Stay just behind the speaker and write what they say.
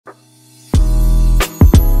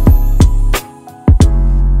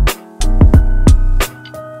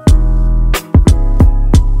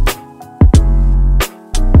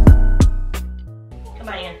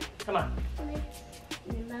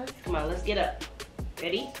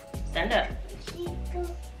Ready? Stand up. Come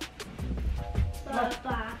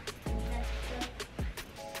on.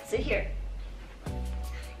 Sit here.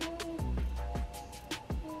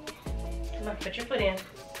 Come on, put your foot in.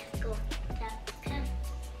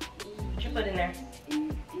 Put your foot in there.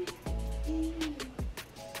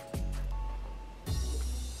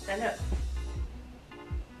 Stand up.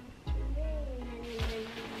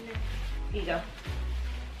 Here you go.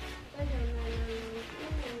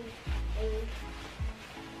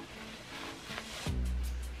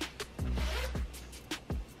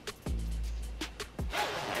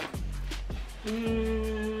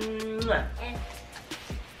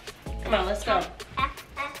 Come on, let's go.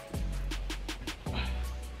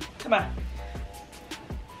 Come on.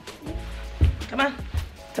 Come on.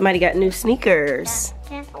 Somebody got new sneakers.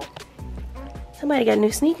 Somebody got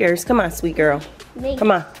new sneakers. Come on, sweet girl.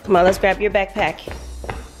 Come on. Come on, let's grab your backpack.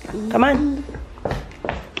 Come on.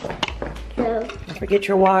 Don't forget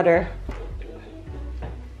your water.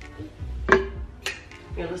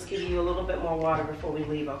 Here, let's give you a little bit more water before we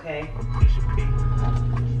leave, okay?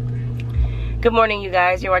 Good morning, you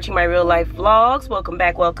guys. You're watching my real life vlogs. Welcome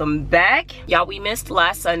back, welcome back. Y'all, we missed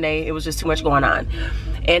last Sunday. It was just too much going on.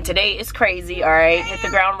 And today is crazy, all right? Hit the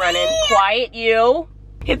ground running. Quiet, you.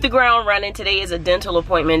 Hit the ground running. Today is a dental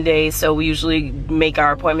appointment day, so we usually make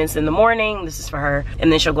our appointments in the morning. This is for her.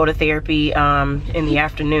 And then she'll go to therapy in the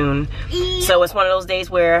afternoon. So it's one of those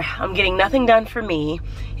days where I'm getting nothing done for me.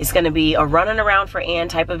 It's gonna be a running around for Ann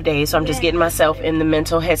type of day, so I'm just getting myself in the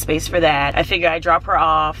mental headspace for that. I figure I drop her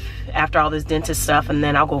off after all this dentist stuff, and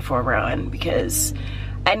then I'll go for a run because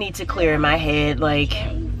I need to clear in my head. Like,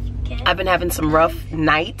 I've been having some rough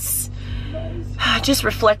nights. Just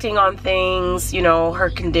reflecting on things, you know, her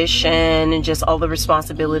condition and just all the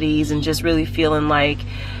responsibilities, and just really feeling like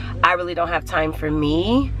I really don't have time for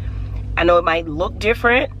me. I know it might look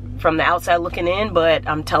different from the outside looking in, but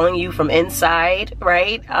I'm telling you from inside,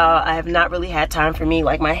 right? I have not really had time for me.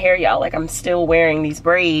 Like my hair, y'all, like I'm still wearing these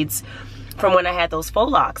braids from when I had those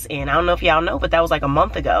faux locks in. I don't know if y'all know, but that was like a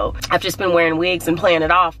month ago. I've just been wearing wigs and playing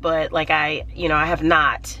it off, but like I have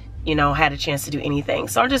not, had a chance to do anything.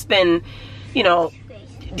 So I've just been,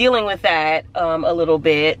 dealing with that a little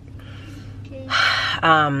bit.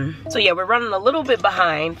 So yeah, we're running a little bit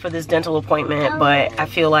behind for this dental appointment, but I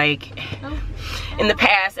feel like in the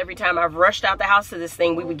past, every time I've rushed out the house to this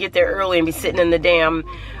thing, we would get there early and be sitting in the damn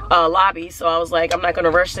lobby. So I was like, I'm not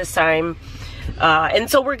gonna rush this time. And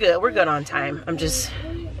so we're good on time.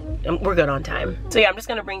 We're good on time. So yeah, I'm just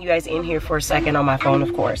gonna bring you guys in here for a second on my phone,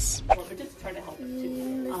 of course. Hygiene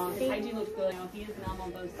looks good. He is numb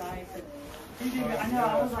on both sides. I know,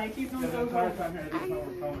 I was like, he's doing so good. Good. He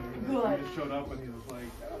just showed up and he was like,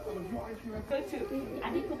 Good too.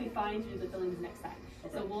 I think he'll be fine to do the fillings next time.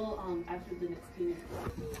 So we'll after the next clinic.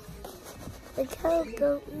 The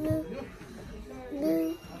cocoa, no.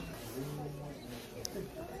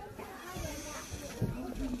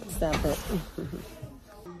 Stop it.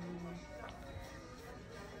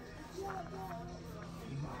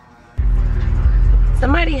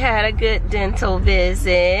 Somebody had a good dental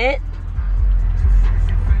visit.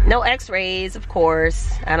 No x-rays, of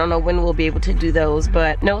course. I don't know when we'll be able to do those,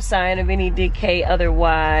 but no sign of any decay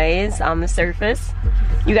otherwise on the surface.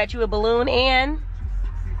 You got you a balloon, Ann?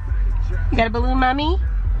 You got a balloon, mommy?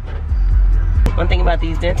 One thing about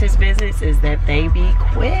these dentist visits is that they be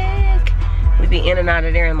quick. We'd be in and out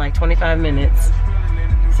of there in like 25 minutes.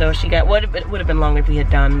 So she got, it would have been longer if we had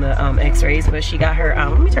done the x-rays, but she got her,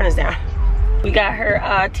 let me turn this down. We got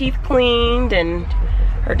her teeth cleaned, and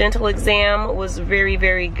her dental exam was very,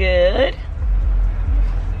 very good.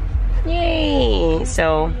 Yay!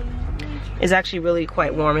 So it's actually really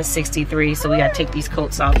quite warm. It's 63, so we gotta take these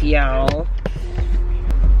coats off, y'all.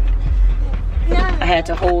 I had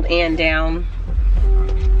to hold Ann down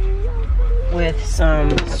with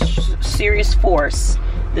some serious force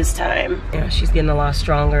this time. Yeah, she's getting a lot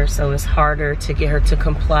stronger, so it's harder to get her to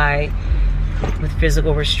comply with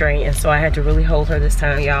physical restraint, and so I had to really hold her this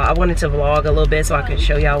time, y'all. I wanted to vlog a little bit so I could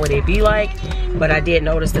show y'all what it'd be like, but I did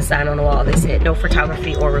notice the sign on the wall that said no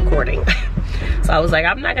photography or recording. So I was like,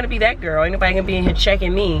 I'm not gonna be that girl. Ain't nobody gonna be in here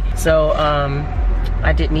checking me. So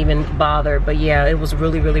I didn't even bother. But yeah, it was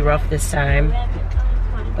really, really rough this time,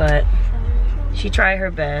 but she tried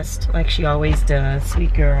her best like she always does.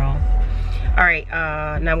 Sweet girl. All right,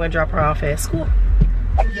 now I'm gonna drop her off at school.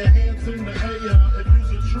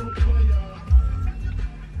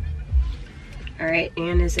 All right,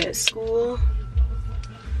 Ann is at school.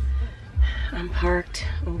 I'm parked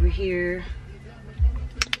over here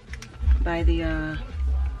by the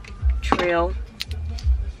trail.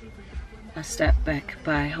 I stepped back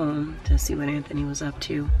by home to see what Anthony was up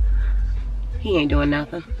to. He ain't doing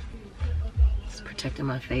nothing. Just protecting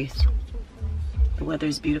my face. The weather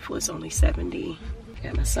is beautiful. It's only 70.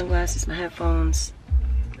 Got my sunglasses, my headphones.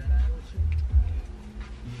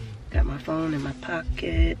 Got my phone in my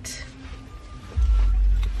pocket.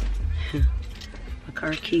 My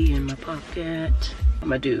car key in my pocket. I'm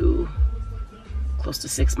gonna do close to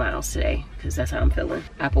 6 miles today because that's how I'm feeling.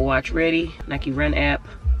 Apple Watch ready, Nike Run app.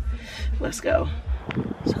 Let's go.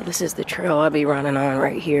 So this is the trail I'll be running on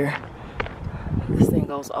right here. This thing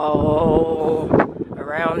goes all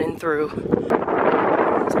around and through.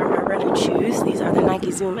 These are my running shoes. These are the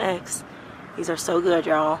Nike Zoom X. These are so good,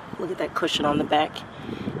 y'all. Look at that cushion on the back.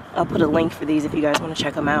 I'll put a link for these if you guys want to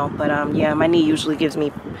check them out. But yeah, my knee usually gives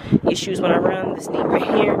me issues when I run. This knee right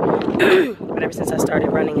here. But ever since I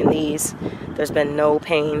started running in these, there's been no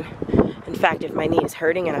pain. In fact, if my knee is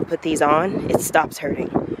hurting and I put these on, it stops hurting.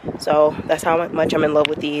 So that's how much I'm in love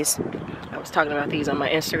with these. I was talking about these on my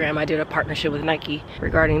Instagram. I did a partnership with Nike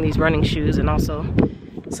regarding these running shoes and also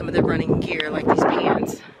some of the running gear like these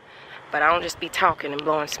pants. But I don't just be talking and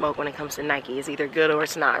blowing smoke when it comes to Nike. It's either good or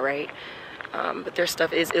it's not, right? But their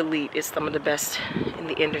stuff is elite. It's some of the best in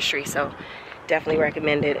the industry, so definitely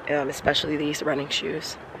recommend it, especially these running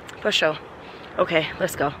shoes. For sure. Okay,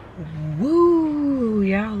 let's go. Woo,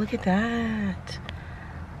 y'all, look at that.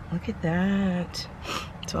 Look at that.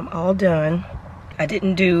 So I'm all done. I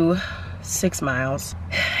didn't do 6 miles.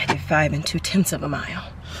 I did 5 2/10 of a mile.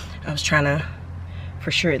 I was trying to,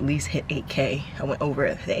 for sure, at least hit 8K. I went over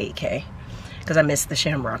the 8K. Because I missed the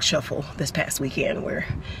Shamrock Shuffle this past weekend where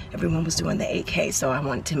everyone was doing the 8K, so I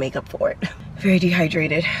wanted to make up for it. Very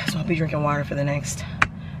dehydrated, so I'll be drinking water for the next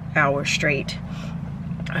hour straight.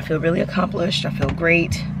 I feel really accomplished. I feel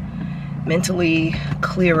great, mentally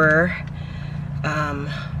clearer.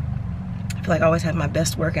 I feel like I always have my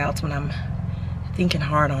best workouts when I'm thinking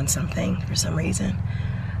hard on something for some reason.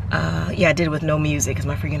 Yeah, I did it with no music because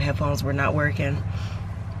my freaking headphones were not working.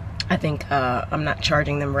 I think I'm not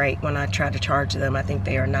charging them right when I try to charge them. I think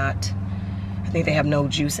they are not, I think they have no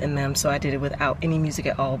juice in them, so I did it without any music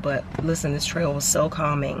at all. But listen, this trail was so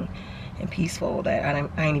calming and peaceful that I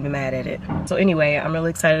ain't even mad at it. So anyway, I'm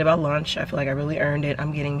really excited about lunch. I feel like I really earned it.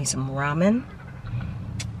 I'm getting me some ramen,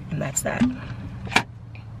 and that's that.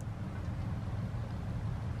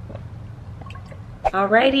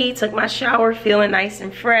 Alrighty, took my shower feeling nice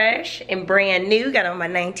and fresh and brand new. Got on my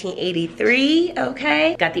 1983,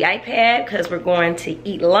 okay? Got the iPad because we're going to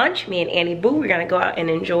eat lunch. Me and Annie Boo, we're gonna go out and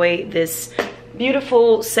enjoy this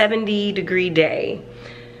beautiful 70-degree day.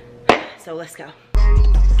 So let's go.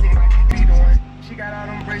 She got all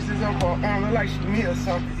them braces on her arm like she me or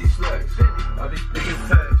something.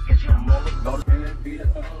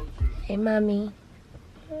 Hey, mommy.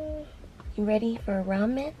 You ready for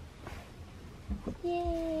ramen?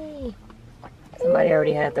 Yay! Somebody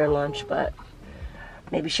already had their lunch, but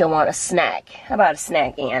maybe she'll want a snack. How about a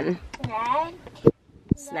snack, Ann? Snack.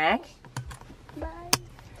 Snack? Bye.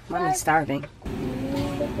 Mommy's starving.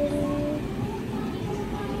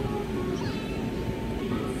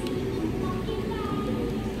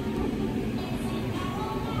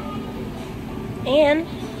 Ann?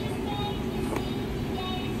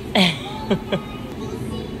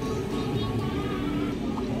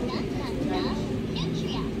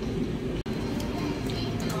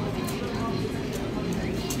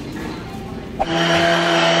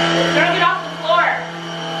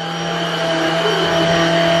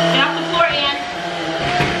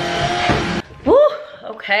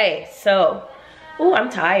 Okay, so, ooh, I'm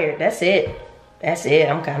tired. That's it. That's it.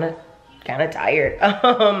 I'm kind of tired.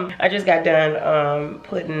 I just got done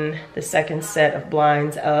putting the second set of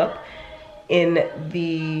blinds up in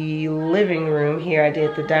the living room here. I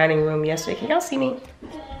did the dining room yesterday. Can y'all see me?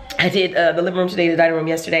 I did the living room today, the dining room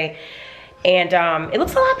yesterday. And it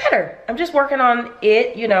looks a lot better. I'm just working on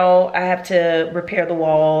it. You know, I have to repair the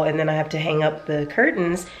wall and then I have to hang up the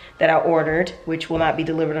curtains that I ordered, which will not be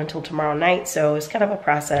delivered until tomorrow night. So it's kind of a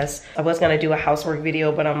process. I was gonna do a housework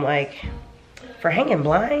video, but I'm like, for hanging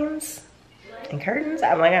blinds and curtains,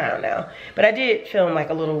 I'm like, I don't know. But I did film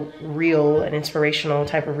like a little reel, an inspirational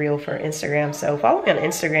type of reel for Instagram. So follow me on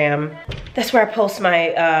Instagram. That's where I post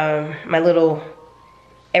my, my little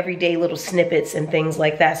everyday little snippets and things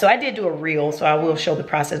like that. So I did do a reel, so I will show the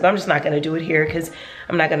process, but I'm just not gonna do it here because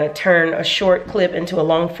I'm not gonna turn a short clip into a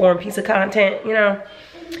long form piece of content, you know?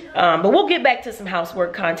 But we'll get back to some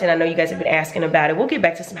housework content. I know you guys have been asking about it. We'll get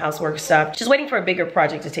back to some housework stuff. Just waiting for a bigger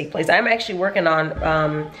project to take place. I'm actually working on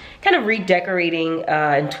kind of redecorating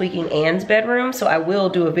and tweaking Ann's bedroom. So I will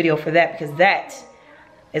do a video for that because that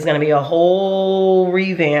is gonna be a whole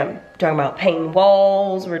revamp. We're talking about painting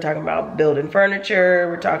walls. We're talking about building furniture.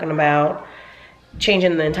 We're talking about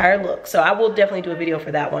changing the entire look. So I will definitely do a video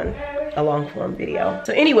for that one, a long form video.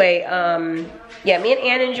 So anyway, yeah, me and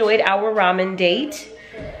Ann enjoyed our ramen date.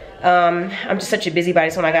 I'm just such a busybody,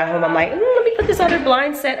 so when I got home, I'm like, let me put this other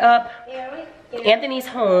blind set up. Anthony's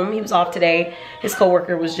home, he was off today. His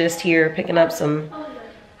coworker was just here picking up some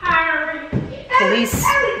police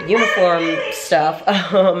uniform stuff.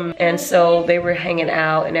 And so they were hanging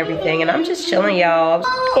out and everything, and I'm just chilling, y'all.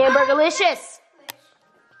 Hamburgerlicious.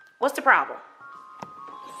 What's the problem?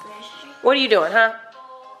 What are you doing, huh?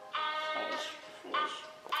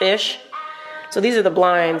 Fish. So these are the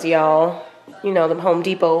blinds, y'all. You know, the Home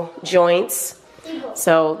Depot joints.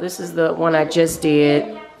 So this is the one I just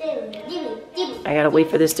did. I gotta wait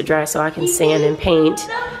for this to dry so I can sand and paint.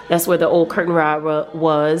 That's where the old curtain rod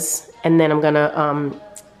was. And then I'm gonna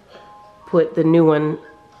put the new one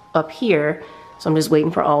up here. So I'm just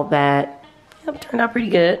waiting for all that. Yep, turned out pretty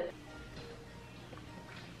good.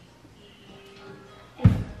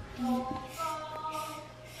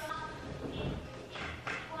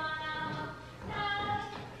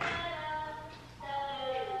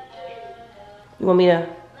 You want me to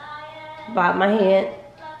bob my head?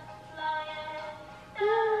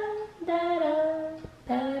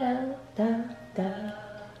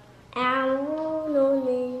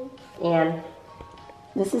 And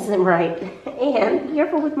this isn't right. And be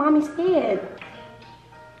careful with mommy's head.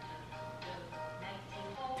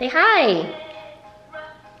 Say hi.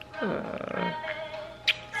 Aww.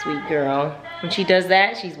 Sweet girl. When she does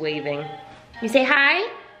that, she's waving. You say hi?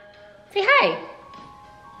 Say hi.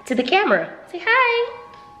 To the camera. Say hi.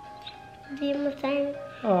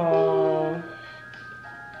 Aww.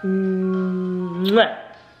 Mwah.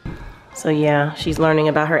 So yeah, she's learning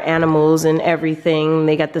about her animals and everything.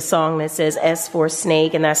 They got the song that says S for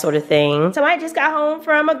snake and that sort of thing. So I just got home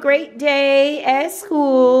from a great day at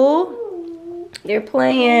school. They're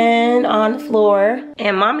playing on the floor.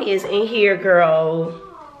 And mommy is in here, girl,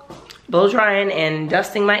 blow drying and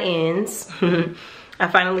dusting my ends. I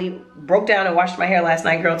finally broke down and washed my hair last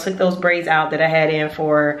night, girl. Took those braids out that I had in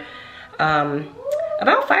for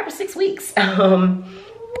about 5 or 6 weeks.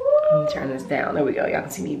 Let me turn this down. There we go. Y'all can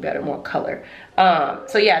see me better, more color.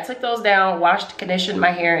 So yeah, I took those down, washed, conditioned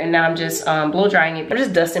my hair, and now I'm just blow drying it. I'm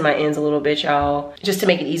just dusting my ends a little bit, y'all, just to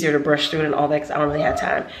make it easier to brush through it and all that, because I don't really have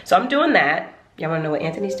time. So I'm doing that. Y'all wanna know what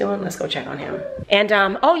Anthony's doing? Let's go check on him. And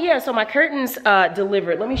oh yeah, so my curtains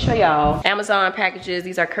delivered. Let me show y'all. Amazon packages.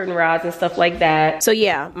 These are curtain rods and stuff like that. So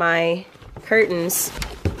yeah, my curtains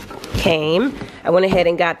came. I went ahead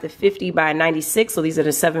and got the 50 by 96. So these are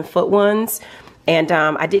the 7-foot ones. And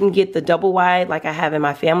I didn't get the double wide like I have in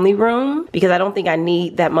my family room because I don't think I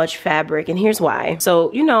need that much fabric. And here's why.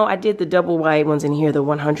 So, you know, I did the double wide ones in here, the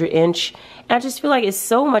 100-inch. And I just feel like it's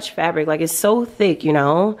so much fabric. Like it's so thick, you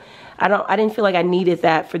know. I didn't feel like I needed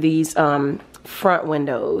that for these front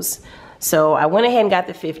windows. So I went ahead and got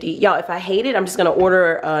the 50. Y'all, if I hate it, I'm just gonna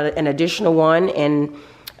order an additional one and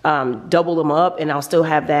double them up, and I'll still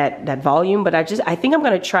have that volume. But I think I'm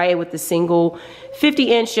gonna try it with the single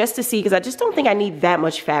 50-inch just to see, because I just don't think I need that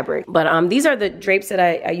much fabric. But these are the drapes that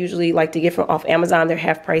I usually like to get from off Amazon. They're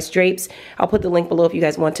half-price drapes. I'll put the link below if you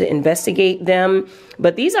guys want to investigate them.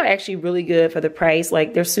 But these are actually really good for the price.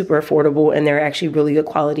 Like, they're super affordable, and they're actually really good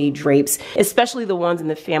quality drapes, especially the ones in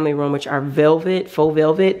the family room, which are velvet, faux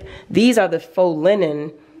velvet. These are the faux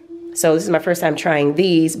linen. So this is my first time trying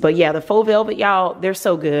these, but yeah, the faux velvet, y'all, they're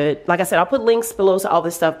so good. Like I said, I'll put links below to all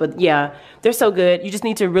this stuff, but yeah, they're so good. You just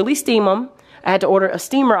need to really steam them. I had to order a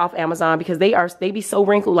steamer off Amazon because they be so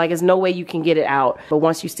wrinkled, like there's no way you can get it out. But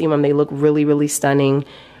once you steam them, they look really, really stunning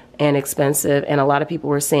and expensive. And a lot of people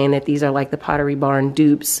were saying that these are like the Pottery Barn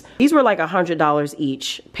dupes. These were like $100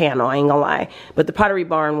 each panel, I ain't gonna lie. But the Pottery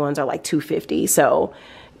Barn ones are like $250. So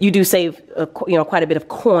you do save, you know, quite a bit of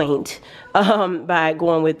coin by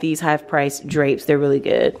going with these half-price drapes. They're really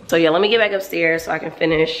good. So yeah, let me get back upstairs so I can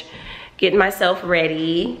finish getting myself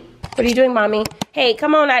ready. What are you doing, mommy? Hey,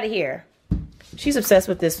 come on out of here. She's obsessed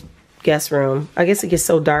with this guest room. I guess it gets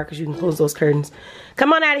so dark because you can close those curtains.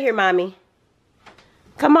 Come on out of here, mommy.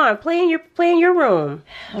 Come on, play in your room.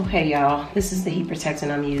 Okay, y'all, this is the heat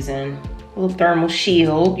protectant I'm using. A little thermal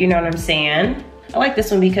shield, you know what I'm saying? I like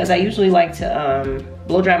this one because I usually like to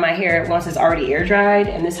blow dry my hair once it's already air dried,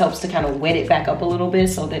 and this helps to kind of wet it back up a little bit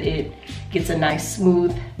so that it gets a nice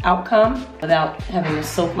smooth outcome without having to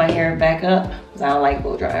soak my hair back up, because I don't like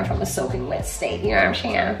blow drying from a soaking wet state, you know what I'm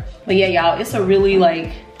saying? But yeah, y'all, it's a really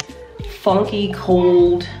like funky,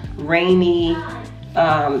 cold, rainy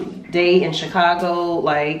day in Chicago.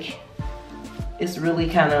 Like it's really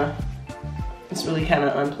kind of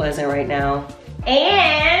unpleasant right now.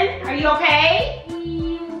 Ann, are you okay?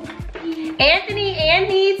 Anthony, Ann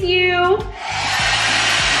needs you.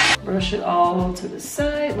 brush it all to the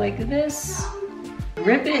side like this.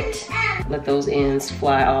 Rip it. Let those ends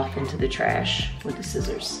fly off into the trash with the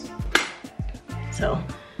scissors. So,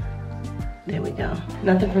 there we go.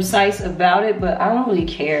 Nothing precise about it, but I don't really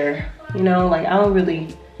care. You know, like I don't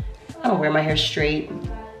wear my hair straight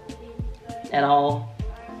at all.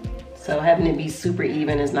 So having it be super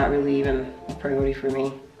even is not really even a priority for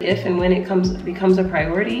me. If and when it becomes a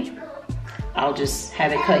priority, I'll just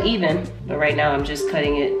have it cut even. But right now I'm just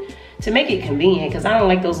cutting it to make it convenient because I don't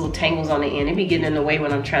like those little tangles on the end. It be getting in the way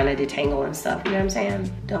when I'm trying to detangle and stuff. You know what I'm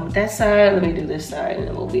saying? Done with that side, let me do this side and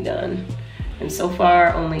then we'll be done. And so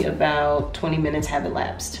far, only about 20 minutes have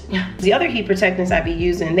elapsed. The other heat protectants I be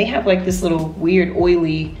using, they have like this little weird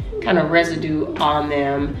oily kind of residue on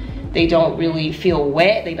them. They don't really feel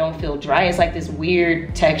wet, they don't feel dry. It's like this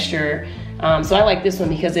weird texture. So I like this one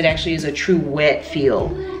because it actually is a true wet feel.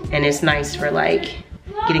 And it's nice for like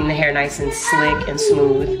getting the hair nice and slick and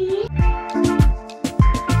smooth.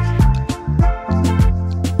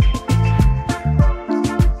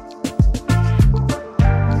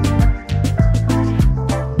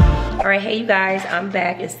 Alright, hey you guys, I'm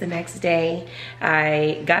back. It's the next day.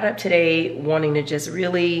 I got up today wanting to just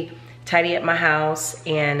really tidy up my house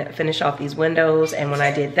and finish off these windows, and when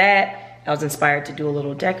I did that, I was inspired to do a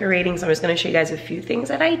little decorating. So I'm just gonna show you guys a few things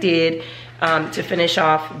that I did to finish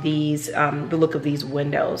off these, the look of these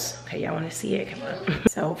windows. Okay, y'all wanna see it? Come on.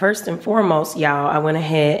 So first and foremost, y'all, I went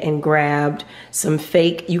ahead and grabbed some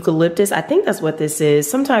fake eucalyptus. I think that's what this is,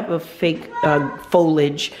 some type of fake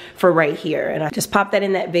foliage for right here. And I just popped that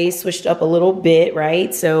in that vase, switched up a little bit,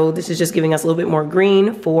 right? So this is just giving us a little bit more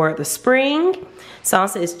green for the spring.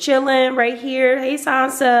 Sansa is chilling right here. Hey,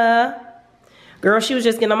 Sansa. Girl, she was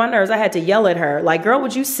just getting on my nerves. I had to yell at her. Like, girl,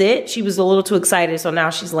 would you sit? She was a little too excited, so now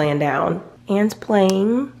she's laying down. Anne's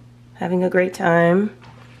playing, having a great time.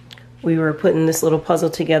 We were putting this little puzzle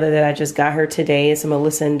together that I just got her today. It's a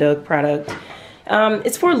Melissa and Doug product.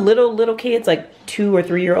 It's for little kids, like 2 or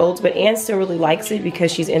 3 year olds, but Anne still really likes it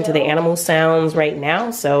because she's into the animal sounds right now,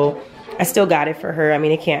 so I still got it for her. I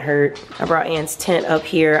mean, it can't hurt. I brought Anne's tent up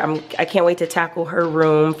here. I can't wait to tackle her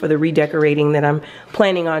room for the redecorating that I'm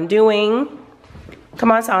planning on doing. Come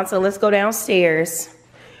on, Sansa, let's go downstairs.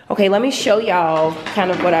 Okay, let me show y'all kind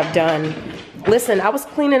of what I've done. Listen, I was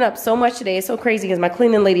cleaning up so much today. It's so crazy because my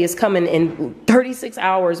cleaning lady is coming in 36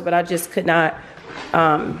 hours, but I just could not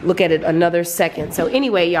look at it another second. So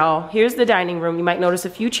anyway, y'all, here's the dining room. You might notice a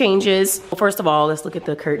few changes. Well, first of all, let's look at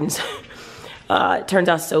the curtains. It turns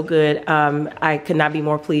out so good. I could not be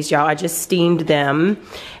more pleased, y'all. I just steamed them.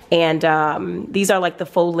 And these are like the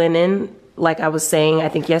faux linen, like I was saying, I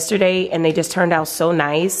think yesterday, and they just turned out so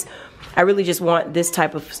nice. I really just want this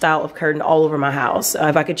type of style of curtain all over my house.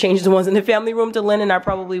 If I could change the ones in the family room to linen, I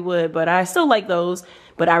probably would, but I still like those.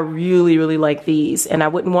 But I really like these, and I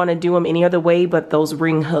wouldn't want to do them any other way but those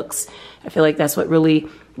ring hooks. I feel like that's what really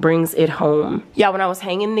brings it home. Yeah, when I was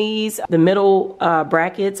hanging these, the middle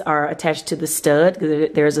brackets are attached to the stud.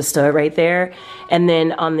 There's a stud right there. And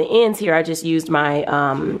then on the ends here, I just used my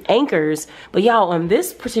anchors. But y'all, on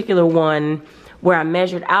this particular one, where I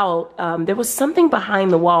measured out, there was something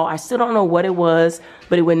behind the wall. I still don't know what it was,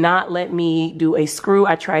 but it would not let me do a screw.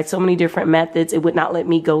 I tried so many different methods. It would not let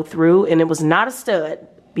me go through, and it was not a stud.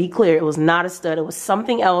 Be clear, it was not a stud. It was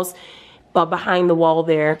something else behind the wall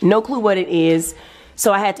there. No clue what it is.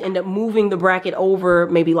 So I had to end up moving the bracket over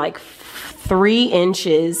maybe like 3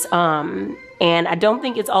 inches. And I don't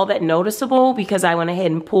think it's all that noticeable because I went ahead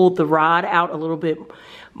and pulled the rod out a little bit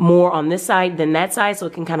more on this side than that side, so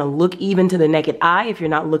it can kind of look even to the naked eye if you're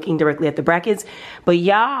not looking directly at the brackets. But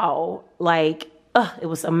y'all, like, it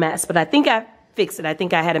was a mess. But I think I fixed it. I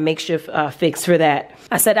think I had a makeshift fix for that.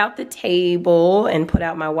 I set out the table and put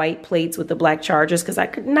out my white plates with the black chargers because I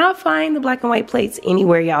could not find the black and white plates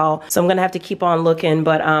anywhere, y'all. So I'm gonna have to keep on looking.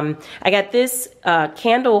 But I got this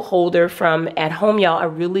candle holder from At Home, y'all. I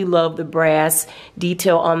really love the brass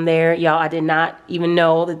detail on there, y'all. I did not even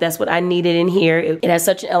know that that's what I needed in here. It has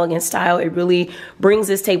such an elegant style. It really brings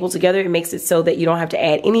this table together. It makes it so that you don't have to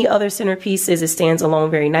add any other centerpieces. It stands alone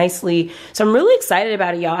very nicely. So I'm really excited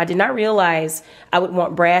about it, y'all. I did not realize I would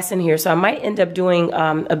want brass in here, so I might end up doing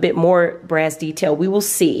a bit more brass detail. We will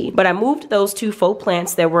see. But I moved those 2 faux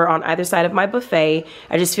plants that were on either side of my buffet.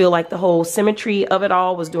 I just feel like the whole symmetry of it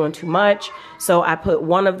all was doing too much. So I put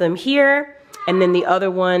one of them here and then the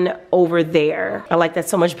other one over there. I like that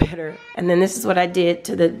so much better. And then this is what I did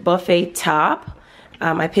to the buffet top.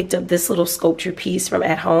 I picked up this little sculpture piece from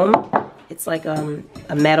At Home. It's like a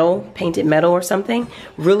metal, painted metal or something.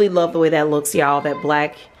 Really love the way that looks, y'all. That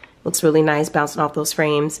black looks really nice bouncing off those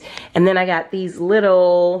frames. And then I got these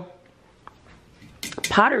little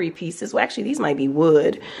pottery pieces. Well, actually, these might be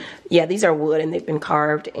wood. Yeah, these are wood and they've been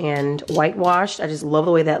carved and whitewashed. I just love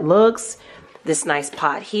the way that looks. This nice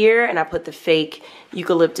pot here, and I put the fake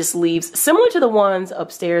eucalyptus leaves, similar to the ones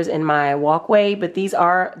upstairs in my walkway, but these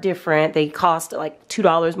are different. They cost like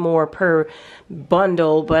 $2 more per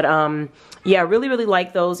bundle, but yeah, really, really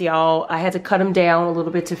like those, y'all. I had to cut them down a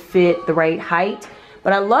little bit to fit the right height,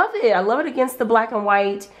 but I love it. I love it against the black and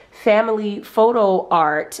white family photo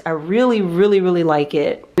art. I really, really, really like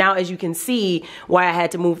it. Now, as you can see, why I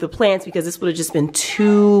had to move the plants, because this would have just been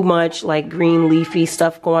too much like green leafy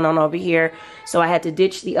stuff going on over here. So I had to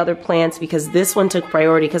ditch the other plants because this one took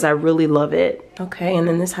priority because I really love it. Okay, and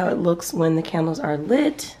then this is how it looks when the candles are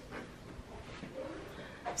lit.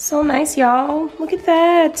 So nice, y'all. Look at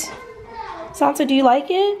that. Sansa, do you like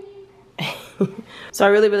it? So I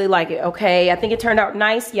really, really like it. Okay, I think it turned out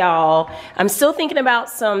nice, y'all. I'm still thinking about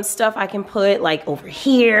some stuff I can put like over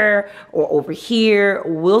here or over here.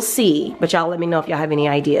 We'll see, but y'all let me know if y'all have any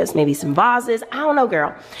ideas. Maybe some vases. I don't know,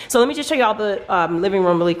 girl. So let me just show y'all the living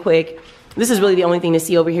room really quick. This is really the only thing to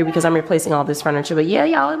see over here because I'm replacing all this furniture. But yeah,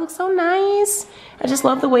 y'all, it looks so nice. I just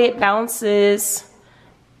love the way it bounces.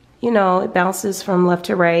 You know, it bounces from left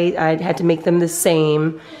to right. I had to make them the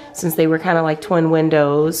same since they were kind of like twin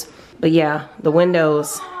windows. But yeah, the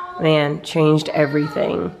windows, man, changed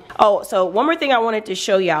everything. Oh, so one more thing I wanted to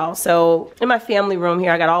show y'all. So in my family room here,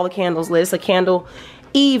 I got all the candles lit. It's a candle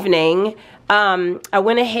evening. I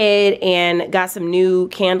went ahead and got some new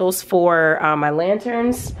candles for my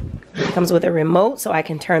lanterns. It comes with a remote so I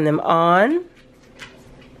can turn them on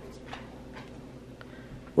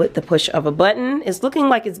with the push of a button. It's looking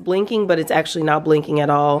like it's blinking, but it's actually not blinking at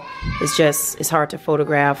all. It's hard to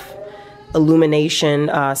photograph illumination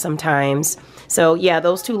sometimes. So yeah,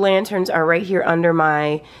 those two lanterns are right here under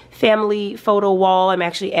my family photo wall. I'm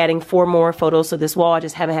actually adding 4 more photos to this wall. I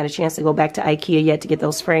just haven't had a chance to go back to IKEA yet to get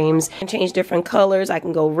those frames. I can change different colors. I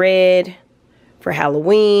can go red for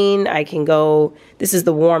Halloween. I can go, this is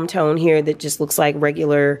the warm tone here that just looks like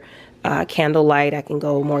regular candlelight. I can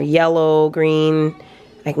go more yellow, green.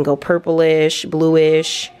 I can go purplish,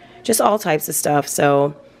 bluish, just all types of stuff.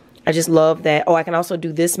 So I just love that. Oh, I can also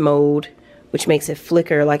do this mode, which makes it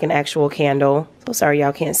flicker like an actual candle. So sorry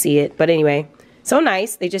y'all can't see it. But anyway, so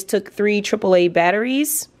nice. They just took 3 AAA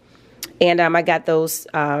batteries. And I got those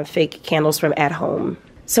fake candles from At Home.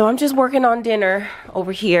 So I'm just working on dinner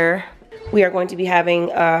over here. We are going to be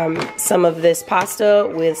having some of this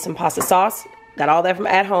pasta with some pasta sauce. Got all that from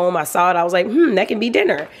At Home. I saw it. I was like, that can be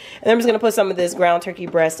dinner. And I'm just going to put some of this ground turkey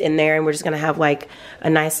breast in there. And we're just going to have like a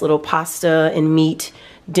nice little pasta and meat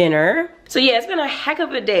dinner. So yeah, it's been a heck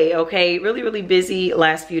of a day, okay? Really, really busy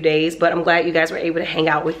last few days, but I'm glad you guys were able to hang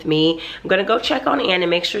out with me. I'm gonna go check on Ann and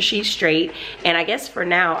make sure she's straight. And I guess for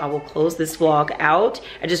now, I will close this vlog out.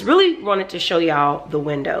 I just really wanted to show y'all the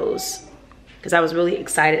windows because I was really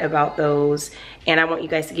excited about those. And I want you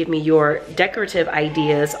guys to give me your decorative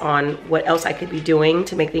ideas on what else I could be doing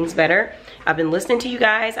to make things better. I've been listening to you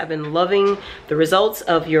guys. I've been loving the results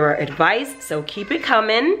of your advice, so keep it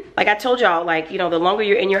coming. Like I told y'all, like, you know, the longer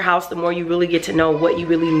you're in your house, the more you really get to know what you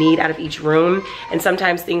really need out of each room. And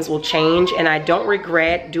sometimes things will change, and I don't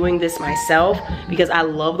regret doing this myself because I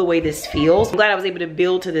love the way this feels. I'm glad I was able to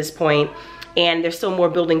build to this point, and there's still more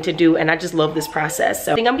building to do, and I just love this process.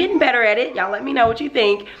 So I think I'm getting better at it. Y'all let me know what you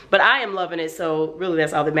think, but I am loving it, so really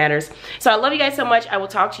that's all that matters. So I love you guys so much. I will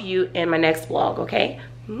talk to you in my next vlog, okay?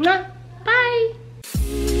 Mwah.